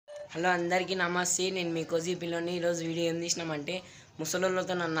Hello అందరికీ నమస్తే. నేను మీ కోజీ పిల్లోని. ఈరోజు వీడియో ఏం తీసినామంటే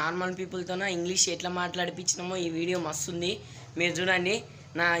ముసలోళ్ళతో నార్మల్ పీపుల్తో ఇంగ్లీష్ ఎట్లా మాట్లాడిపించినామో ఈ వీడియో మస్తుంది. మీరు చూడండి.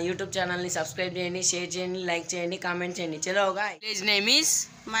 నా యూట్యూబ్ ఛానల్ని సబ్స్క్రైబ్ చేయండి, షేర్ చేయండి, లైక్ చేయండి, కామెంట్ చేయండి. చలో guy. Village name is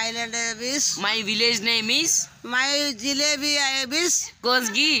My land is my village name is my jalebi is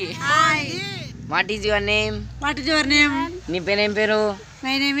Kosgi. Hi. What is your name? What is your name? నీ పేరేం పేరు?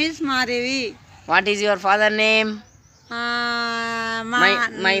 My name is Madevi. What is your father name?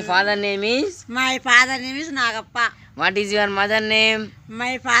 My father name is. My father name is Nagappa. What is your mother name?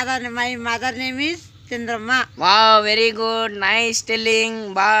 My mother name is Chandramma. Wow, very good, nice telling.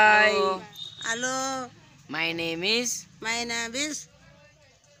 Bye. Hello. My name is. My name is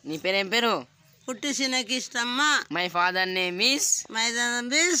నీ పేరేం పేరు? Putti Sinakistamma. My father name is. My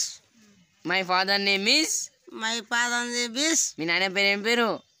name is my father name is. my father name is మీ నాయన పేరేం పేరు?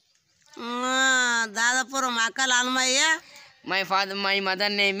 Dadapuram Akal Almaya. My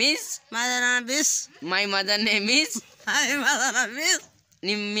mother name is. Mother name is my mother name is. my mother name is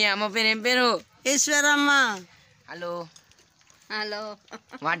మీ అమ్మ పేరేం పేరు? Ishwaramma. Hello. Hello.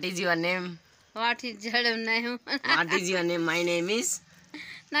 What is your name? What is your name? What is your name? My name is.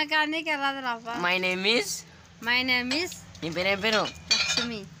 నాకు అన్నీ రాదు రాపా. My name is. My name is నీ పేరేం పేరు?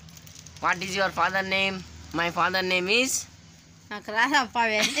 Lakshmi. What is your father name? My father name is. నాకు రాదప్పా.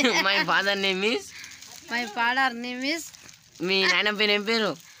 My father name is. My father name is మీ నాయన పేరేం పేరు?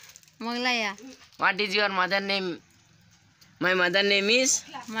 Muglaya. What is your mother name? My mother name is.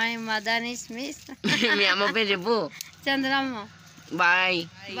 My mother is Miss మీ అమ్మ పేరు చెప్పు. Chandramma. Bye.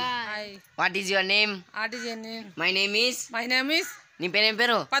 Bye. What is your name? What is your name? My name is. My name is నీ పేరేం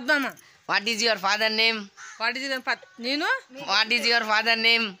పేరు? Padmama. What is your father name? What is your Nino? What is your father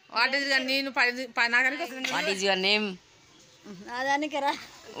name? What is your Nino? What is your name? అదానికి రా.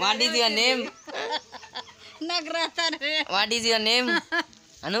 What is your name? నాకు రాదు what is your name?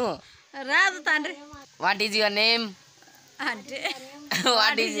 అను. రాదు తండ్రి what is your name? అంటే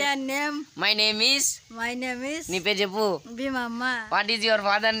what is your name? My name is. My name is నీ పేరు చెప్పు. Bimamma. What is your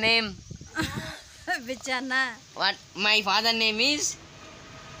father name? Bichana. What my father name is.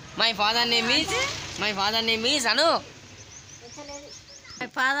 My father name is. My father name is Anu.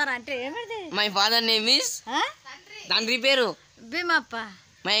 My father అంటే ఏమిటి? My father name is. తండ్రి పేరు. Bheemappa.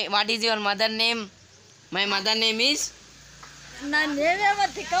 What is your mother name? My mother name is. నా నేమేమో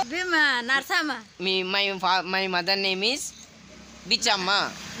తిక్క. భీమ Narsamma. My mother name is బిచ్చమ్మ.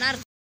 Nurse